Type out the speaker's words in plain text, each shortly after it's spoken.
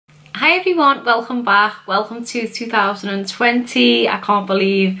Hi everyone, welcome back. Welcome to 2020. I can't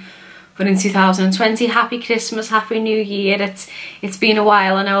believe we're in 2020. Happy Christmas, Happy New Year. It's been a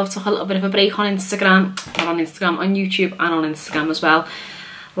while. I know I've took a little bit of a break on Instagram. Not on Instagram, on YouTube and on Instagram as well.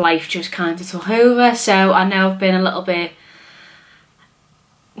 Life just kind of took over, so I know I've been a little bit...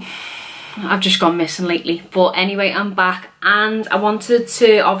 I've just gone missing lately. But anyway, I'm back and I wanted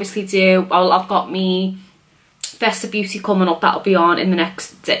to obviously do... Well, I've got me Best of Beauty coming up. That'll be on in the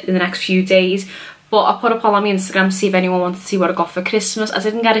next few days. But I put a poll on my Instagram to see if anyone wanted to see what I got for Christmas. I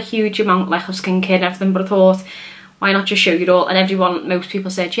didn't get a huge amount like of skincare and everything, but I thought, why not just show you it all? And most people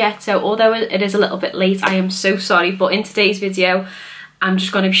said yes. So although it is a little bit late, I am so sorry. But in today's video, I'm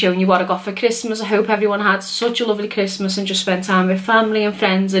just going to be showing you what I got for Christmas. I hope everyone had such a lovely Christmas and just spent time with family and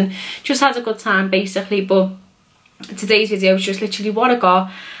friends and just had a good time basically. But today's video is just literally what I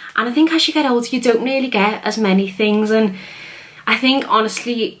got. And I think as you get older, you don't really get as many things. And I think,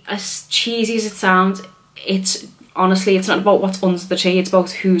 honestly, as cheesy as it sounds, it's not about what's under the tree, it's about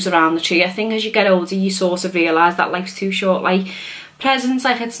who's around the tree. I think as you get older, you sort of realise that life's too short. Like, presents,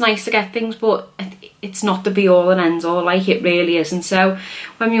 like, it's nice to get things, but it's not the be-all and end-all. Like, it really isn't. So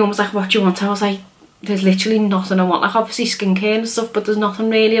when my mum was like, what do you want? I was like, there's literally nothing I want. Like, obviously skincare and stuff, but there's nothing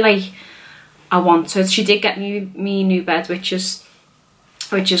really, like, I wanted. She did get me new bed, which is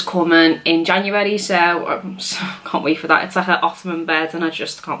coming in January, so I can't wait for that. It's like an Ottoman bed and I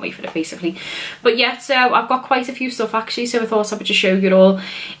just can't wait for it basically. But yeah, so I've got quite a few stuff actually, so I thought I would just show you it all.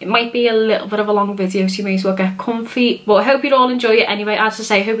 It might be a little bit of a long video, so you may as well get comfy, but I hope you all enjoy it anyway. As I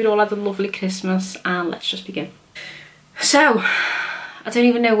say, I hope you all had a lovely Christmas, and let's just begin. So I don't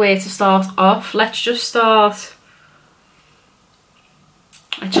even know where to start off. Let's just start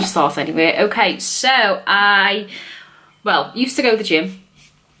anyway. Okay, so I used to go to the gym.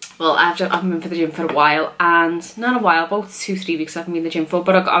 Well, I've been for the gym for a while, and not a while, about 2-3 weeks I've been in the gym for,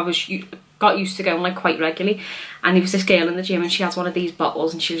 but I got used to going like quite regularly. And there was this girl in the gym and she has one of these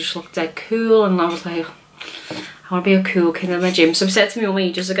bottles and she just looked dead cool, and I was like, I want to be a cool kid in the gym. So I said to me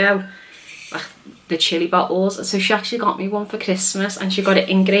ages ago, like, the chili bottles, and so she actually got me one for Christmas, and she got it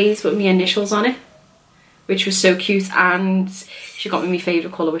engraved with my initials on it, which was so cute. And she got me my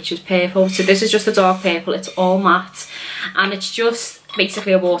favourite colour, which is purple. So this is just a dark purple, it's all matte, and it's just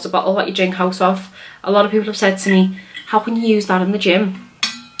basically a water bottle that you drink out of. A lot of people have said to me, how can you use that in the gym?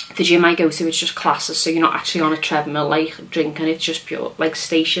 The gym I go to, it's just classes, so you're not actually on a treadmill like drinking, it's just pure like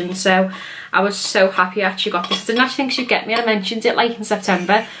station. So I was so happy I actually got this. I didn't actually think she'd get me, and I mentioned it like in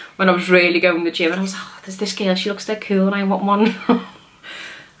September when I was really going to the gym, and I was like, oh, there's this girl, she looks dead cool and I want one.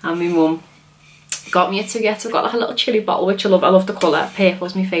 And my mum got me it too. Yes, I've got like a little chili bottle, which I love the colour. Purple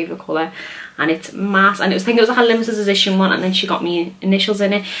is my favourite colour, and it's matte, and I think it was like a limited edition one, and then she got me initials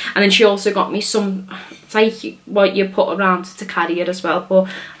in it, and then she also got me some, it's like what you put around to carry it as well, but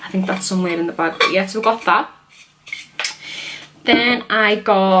I think that's somewhere in the bag. But yeah, so I got that. Then I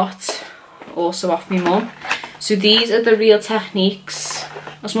got, also off my mum, so these are the Real Techniques.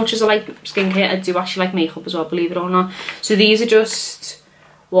 As much as I like skincare, I do actually like makeup as well, believe it or not. So these are just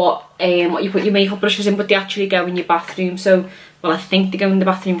what you put your makeup brushes in, but they actually go in your bathroom. So, well, I think they go in the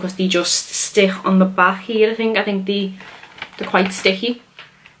bathroom because they just stick on the back here. I think they're quite sticky.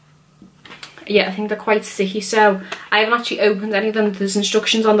 Yeah, I think they're quite sticky. So I haven't actually opened any of them. There's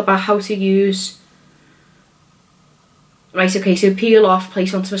instructions on the back how to use. Right, okay, so peel off,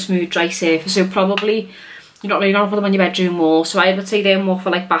 place onto a smooth dry surface. So probably you're not really gonna put them on your bedroom wall. So I would say they're more for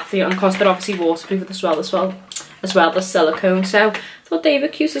like bathroom, and of course they're obviously waterproof as well. The silicone. So I thought they were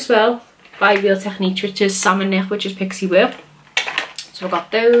cute as well, by Real Techniques, which is Sam and Nick, which is Pixie Whip. So I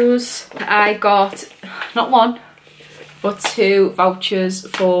got those. I got not one but 2 vouchers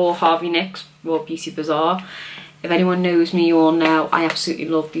for Harvey Nicks or Beauty Bazaar. If anyone knows me, you all know I absolutely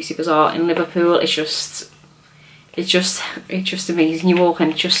love Beauty Bazaar in Liverpool. It's just amazing. You walk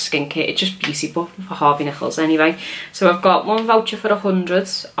in, it's just skincare, it's just beauty, but for Harvey Nichols anyway. So I've got 1 voucher for 100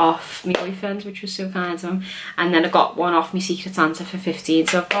 off my boyfriend, which was so kind of him, and then I got 1 off my Secret Santa for 15.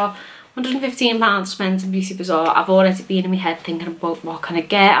 So I've got £115 to spend in Beauty Bazaar. I've already been in my head thinking about what can I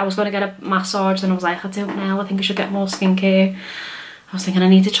get. I was going to get a massage, and I was like, I don't know, I think I should get more skincare. I was thinking I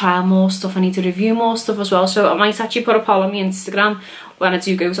need to try more stuff, I need to review more stuff as well. So I might actually put a poll on my Instagram when I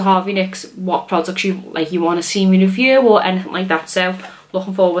do go to Harvey Nicks, what products you want to see me review or anything like that. So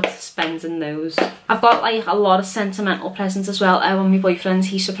looking forward to spending those. I've got like a lot of sentimental presents as well. One of my boyfriends,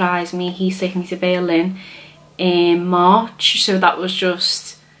 he surprised me. He's taking me to Berlin in March, so that was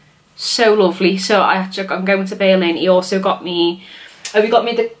just so lovely. So I'm going to Berlin. He also got me, he got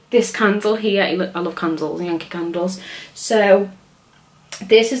me this candle here. I love candles, Yankee candles. So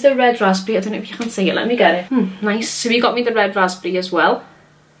this is the red raspberry. I don't know if you can see it. Let me get it. Nice. So he got me the red raspberry as well.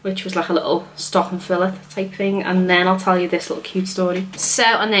 which was like a little stocking fillet type thing, and then I'll tell you this little cute story. So,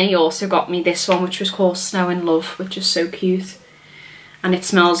 and then he also got me this one, which was called Snow in Love, which is so cute, and it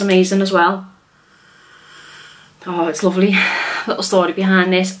smells amazing as well. Oh, it's lovely. Little story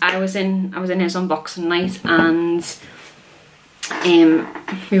behind this. I was in his unboxing night, and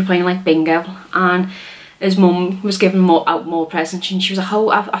we were playing like bingo, and his mum was giving out more presents, and she was like, oh,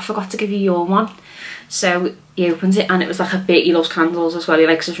 I forgot to give you your one. So he opens it, and it was like a big, he loves candles as well, he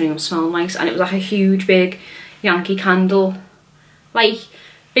likes his room smell nice, and it was like a huge big Yankee candle, like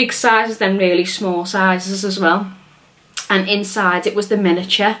big sizes, then really small sizes as well. And inside it was the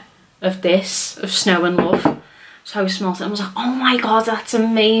miniature of this, of Snow in Love. So I smelled it and was like, oh my god, that's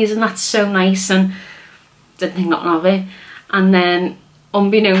amazing, that's so nice, and didn't think nothing of it. And then,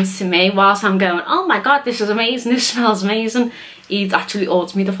 unbeknownst to me, whilst I'm going, oh my god, this is amazing, this smells amazing, he'd actually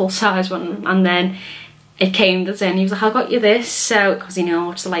ordered me the full size one, and then it came to then he was like, I got you this, so, because he knew how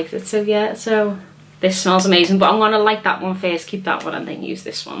much I liked it, so yeah, so this smells amazing, but I'm going to light that one first, keep that one, and then use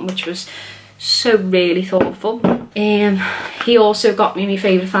this one, which was so really thoughtful. He also got me my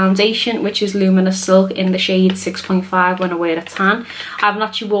favourite foundation, which is Luminous Silk in the shade 6.5 when I wear a tan. I haven't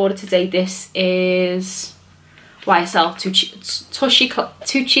actually worn it today. This is YSL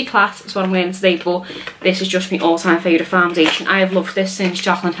Touchy Class is what I'm wearing today, but this is just my all-time favourite foundation. I have loved this since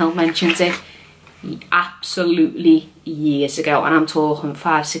Jaclyn Hill mentioned it absolutely years ago, and I'm talking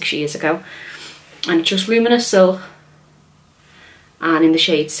 5-6 years ago. And it's just Luminous Silk, and in the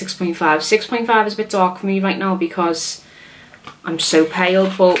shade 6.5. 6.5 is a bit dark for me right now because I'm so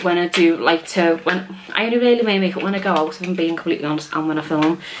pale, but when I do like to, when I only really wear makeup when I go out, if I'm being completely honest, and when I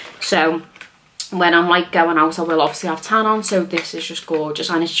film. So when I'm like going out, I will obviously have tan on, so this is just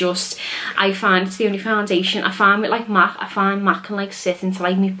gorgeous. And it's just, I find it's the only foundation, I find with like MAC, I find MAC can like sit into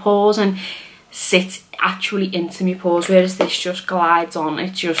like my pores and sit actually into my pores, whereas this just glides on.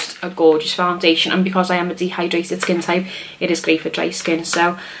 It's just a gorgeous foundation, and because I am a dehydrated skin type, it is great for dry skin.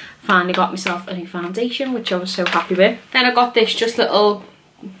 So finally got myself a new foundation, which I was so happy with. Then I got this just little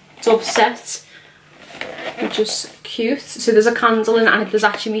Dove set, which is cute. So there's a candle in it, and there's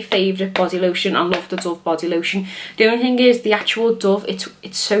actually my favourite body lotion. I love the Dove body lotion. The only thing is the actual Dove,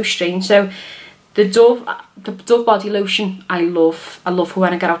 it's so strange. So the Dove body lotion, I love for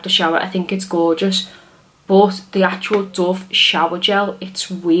when I get out the shower. I think it's gorgeous. But the actual Dove shower gel, it's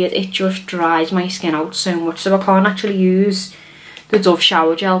weird. It just dries my skin out so much. So I can't actually use the Dove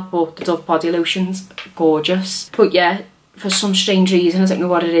shower gel, but the Dove body lotion's gorgeous. But yeah, for some strange reason, I don't know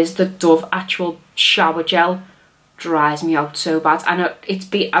what it is, the Dove actual shower gel dries me out so bad. And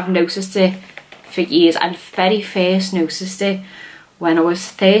I've noticed it for years, and very first noticed it when I was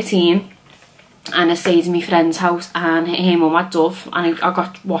 13. And I stayed in my friend's house, and her mum had Dove, and I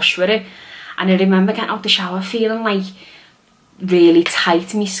got washed with it. And I remember getting out the shower feeling like really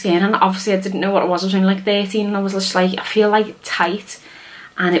tight in my skin, and obviously I didn't know what it was. I was only like 13, and I was just like, I feel like tight.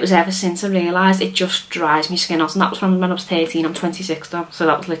 And it was ever since I realised it just dries my skin out. And that was when I was 13. I'm 26 now, so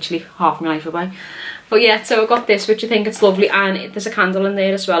that was literally half my life away. But yeah, so I got this, which I think it's lovely, and there's a candle in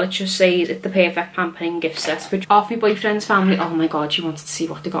there as well. It just says it's the perfect pampering gift set, which half my boyfriend's family, oh my god, you wanted to see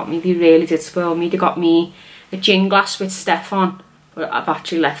what they got me. They really did spoil me. They got me a gin glass with Steph on, but I've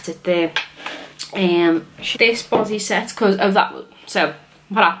actually left it there. This body set, because of that. So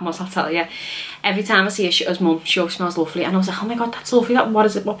what happened was, I'll tell you, every time I see her, she goes, Mum, she always smells lovely. And I was like, oh my god, that's lovely. What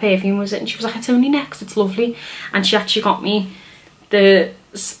is it? What perfume was it? And she was like, it's only Next, it's lovely. And she actually got me the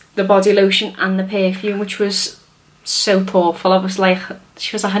body lotion and the perfume, which was so thoughtful. I was like,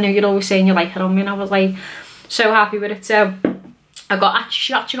 she was like, I know you're always saying you like it on me, and I was like so happy with it. So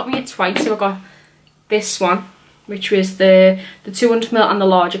she actually got me it twice. So I got this one, which was the 200ml and the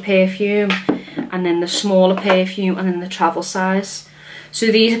larger perfume, and then the smaller perfume, and then the travel size. So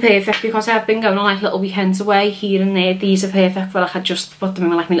these are perfect because I've been going on like little weekends away here and there. These are perfect for like, I just put them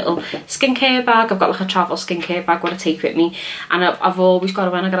in like my little skincare bag. I've got like a travel skincare bag what I take with me, and I've always got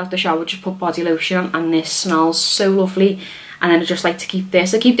it when I get out the shower, just put body lotion on, and this smells so lovely. And then I just like to keep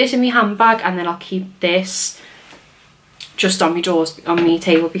this. I keep this in my handbag, and then I'll keep this just on my drawers, on my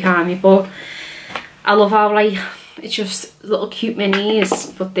table behind me. But I love how like, it's just little cute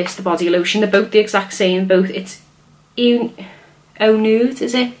minis, but this, the body lotion, they're both the exact same. Both, it's Oh Nude,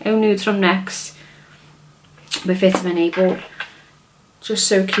 is it? Oh Nude from Next with vitamin A, but just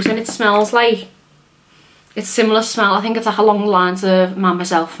so cute. And it smells like, it's similar smell, I think it's like along the lines of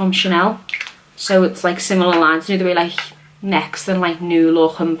Mademoiselle from Chanel. So it's like similar lines, you know, the way like Next and like New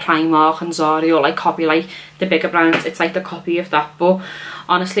Look and Primark and Zara, or like copy like the bigger brands. It's like the copy of that, but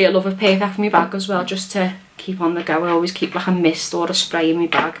honestly I love it. Perfect for my bag as well, just to keep on the go. I always keep like a mist or a spray in my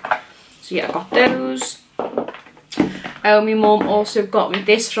bag. So yeah, I got those. Oh, my mum also got me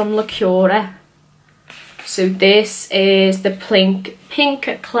this from Lacura. So this is the Pink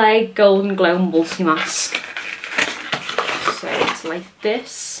Clay Golden Glow multi-mask. So it's like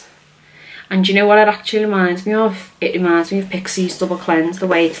this. And do you know what it actually reminds me of? It reminds me of Pixie's Double Cleanse, the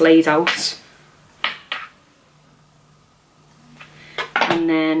way it's laid out. And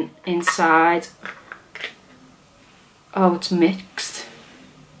then inside, oh, it's mixed.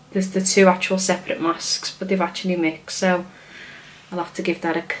 There's the two actual separate masks, but they've actually mixed, so I'll have to give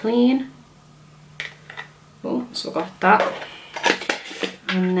that a clean. Oh, so I got that.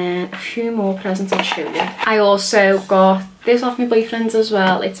 And then a few more presents I'll show you. I also got this off my boyfriend's as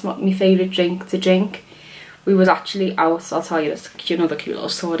well. It's my favourite drink to drink. We was actually out, I'll tell you this, another cute little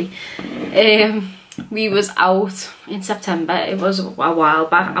story. We was out in September, it was a while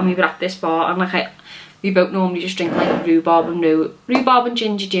back, and we were at this bar, and like we both normally just drink like rhubarb and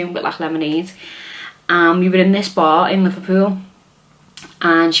ginger gin with like lemonade. And we were in this bar in Liverpool,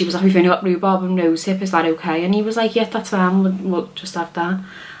 and she was like, we've only got rhubarb and rosehip, is that okay? And he was like, yeah, that's fine, we'll just have that.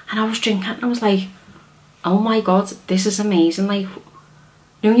 And I was drinking and I was like, oh my god, this is amazing. Like,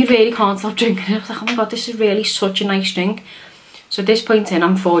 no, you really can't stop drinking it. I was like, oh my god, this is really such a nice drink. So at this point in,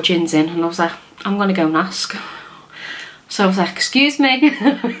 I'm 4 gins in, and I was like, I'm gonna go and ask. So I was like, excuse me.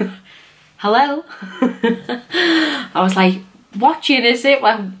 Hello? I was like, what gin is it?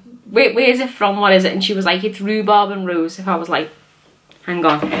 Like, where is it from? What is it? And she was like, it's rhubarb and rosehip. I was like, hang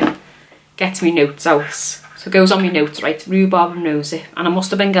on. Gets me notes out. So it goes on my notes, right? Rhubarb and rosehip. And I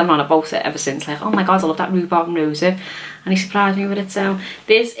must have been going on about it ever since. Like, oh my god, I love that rhubarb and rosehip. And he surprised me with it. So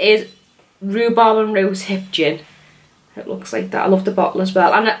this is rhubarb and rosehip gin. It looks like that. I love the bottle as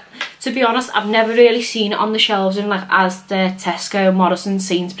well. And to be honest, I've never really seen it on the shelves in like Asda, Tesco, Morrisons,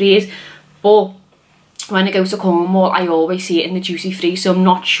 Sainsbury's. But when I go to Cornwall, I always see it in the duty free. So I'm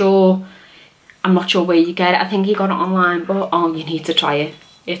not sure where you get it. I think he got it online, but oh, you need to try it.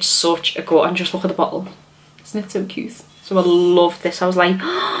 It's such a good, and just look at the bottle. Isn't it so cute? So I love this. I was like,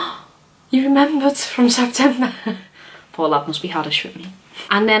 oh, you remembered from September. Poor lad must be hardish with me.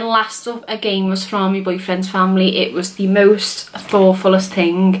 And then last up again was from my boyfriend's family. It was the most thoughtfulest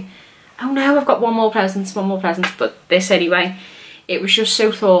thing. Oh no, I've got one more present, but this anyway. It was just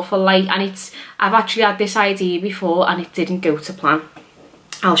so thoughtful, like, and I've actually had this idea before and it didn't go to plan.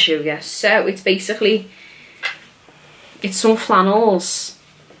 I'll show you. So it's basically, it's some flannels.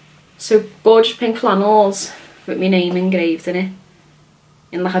 So gorgeous pink flannels with my name engraved in it,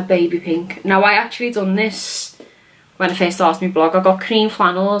 in like a baby pink. Now I actually done this when I first started my blog. I got cream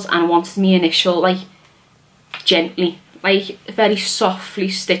flannels and I wanted my initial like gently, like very softly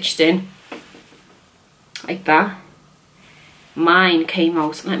stitched in, like that. Mine came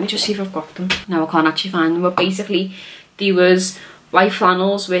out, let me just see if I've got them. No, I can't actually find them, but basically there was white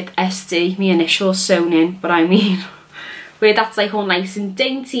flannels with SD, my initials sewn in, but I mean, where that's like all nice and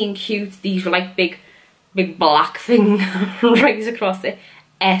dainty and cute, these were like big black thing right across it.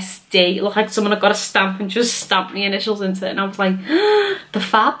 SD, it looked like someone had got a stamp and just stamped my initials into it, and I was like, the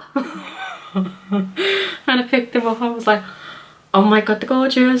fab. And I picked them up, I was like, oh my god, they're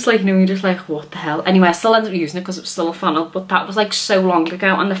gorgeous. Like, you know, you're just like, what the hell? Anyway, I still ended up using it because it was still a flannel, but that was like so long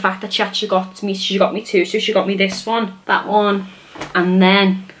ago. And the fact that she actually got me, she got me two. So she got me this one, that one, and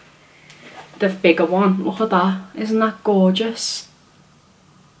then the bigger one. Look at that. Isn't that gorgeous?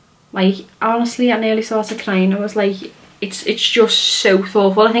 Like, honestly, I nearly started crying. I was like, it's just so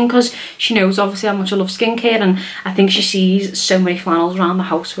thoughtful. I think because she knows obviously how much I love skincare, and I think she sees so many flannels around the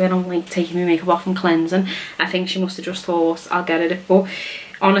house where I'm like taking my makeup off and cleansing. I think she must have just thought I'll get it. But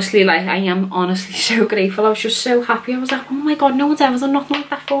honestly, like, I am honestly so grateful. I was just so happy. I was like, oh my god, no one's ever done nothing like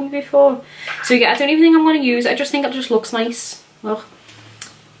that for me before. So yeah, I don't even think I'm going to use it. I just think it just looks nice. Look,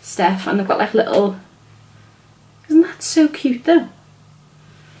 Steph, and they've got like little, isn't that so cute though?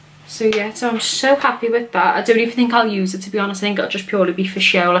 So yeah, so I'm so happy with that. I don't even think I'll use it, to be honest. I think it'll just purely be for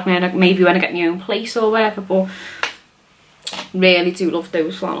show, like maybe when I get my own place or whatever, but really do love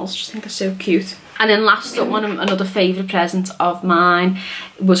those flannels. Just think they're so cute. And then last up, another favourite present of mine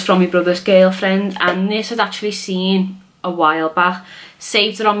was from my brother's girlfriend, and this I'd actually seen a while back.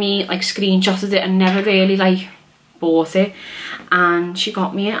 Saved it on me, like screenshotted it, and never really like bought it. And she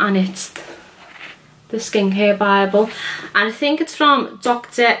got me it, and it's the Skincare Bible, and I think it's from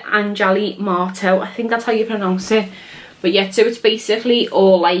Dr. Anjali Marto. I think that's how you pronounce it. But yeah, so it's basically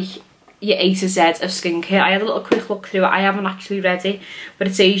all like your A to Z of skincare. I had a little quick look through it. I haven't actually read it, but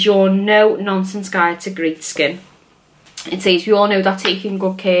it says your no-nonsense guide to great skin. It says we all know that taking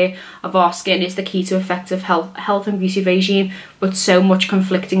good care of our skin is the key to effective health and beauty regime, but so much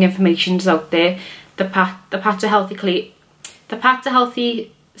conflicting information is out there. The path to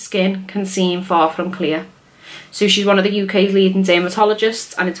healthy skin can seem far from clear. So she's one of the UK's leading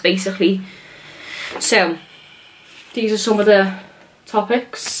dermatologists, and it's basically, so these are some of the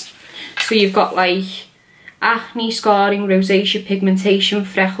topics. So you've got like acne, scarring, rosacea, pigmentation,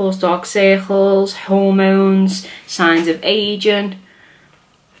 freckles, dark circles, hormones, signs of aging.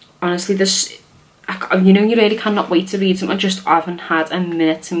 Honestly, this, you know, you really cannot wait to read them. I just haven't had a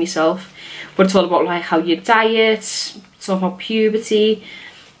minute to myself. But it's all about like how you diet, it's all about puberty.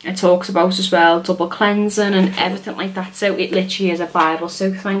 It talks about as well double cleansing and everything like that. So it literally is a Bible.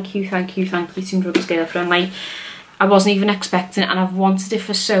 So thank you to Team Druggers Girlfriend. Like, I wasn't even expecting it, and I've wanted it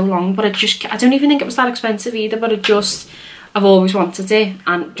for so long, but I don't even think it was that expensive either, but I've always wanted it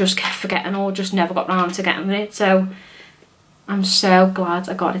and just kept forgetting, or just never got round to getting it. So I'm so glad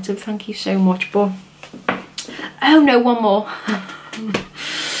I got it, so thank you so much. But oh no, one more.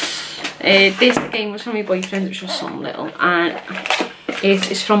 This again was from my boyfriend, which was some little, and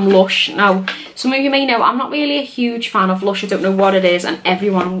it is from Lush. Now, some of you may know I'm not really a huge fan of Lush. I don't know what it is, and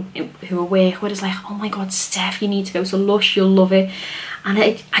everyone who I work with is like, oh my god, Steph, you need to go to Lush, you'll love it. And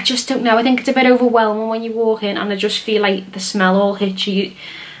I just don't know, I think it's a bit overwhelming when you walk in, and I just feel like the smell all hits you.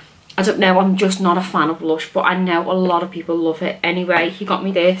 I don't know, I'm just not a fan of Lush, but I know a lot of people love it. Anyway, he got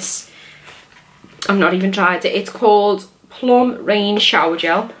me this. I've not even tried it. It's called Plum Rain Shower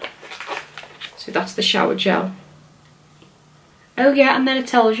Gel. So that's the shower gel. Oh yeah, and then it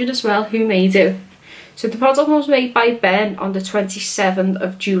tells you as well who made it. So the product was made by Ben on the 27th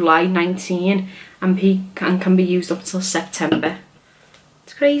of July 19, and can be used up until September.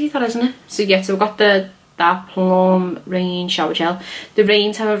 It's crazy that, isn't it? So yeah, so we've got that Plum Rain Shower Gel. The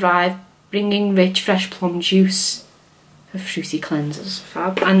rains have arrived, bringing rich fresh plum juice for fruity cleansers.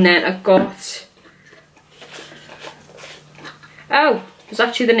 Fab. And then I've got, oh, there's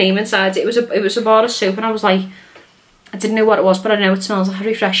actually the name inside. It was a bar of soap, and I was like, I didn't know what it was, but I know it smells like a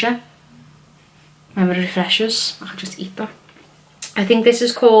refresher. Remember refreshers? I could just eat that. I think this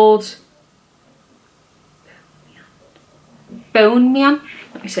is called Bone Mian.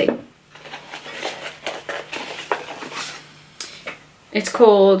 Let me see. It's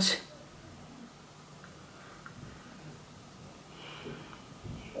called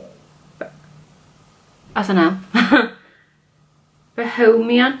I don't know.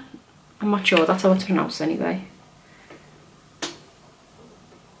 Bohemian. I'm not sure, that's how it's pronounced anyway.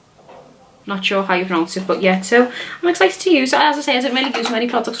 Not sure how you pronounce it, but yeah, so I'm excited to use it. As I say, I don't really use many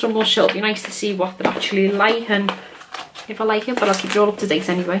products from Lush, so it'll be nice to see what they're actually like and if I like it, but I'll keep you all up to date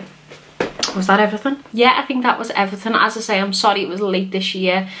anyway. Was that everything? Yeah, I think that was everything. As I say, I'm sorry it was late this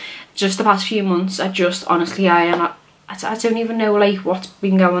year. Just the past few months, I don't even know like what's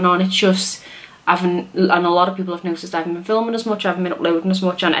been going on. It's just, and a lot of people have noticed I haven't been filming as much, I haven't been uploading as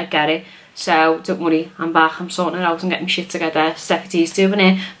much, and I get it. So don't worry, I'm back, I'm sorting it out and getting shit together. Steffi T's doing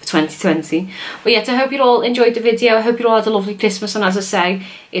it for 2020. But yeah, so I hope you all enjoyed the video. I hope you all had a lovely Christmas, and as I say,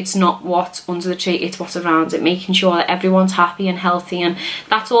 it's not what's under the tree, it's what's around it, making sure that everyone's happy and healthy. And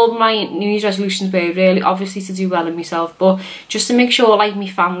that's all my New Year's resolutions were, really, obviously to do well in myself, but just to make sure like my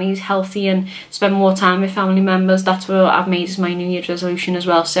family's healthy and spend more time with family members. That's what I've made as my New Year's resolution as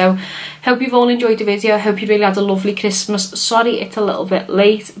well. So hope you've all enjoyed the video. I hope you really had a lovely Christmas. Sorry it's a little bit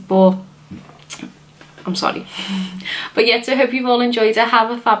late, but I'm sorry. But yeah, so I hope you've all enjoyed it. Have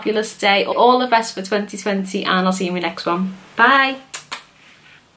a fabulous day. All the best for 2020, and I'll see you in my next one. Bye.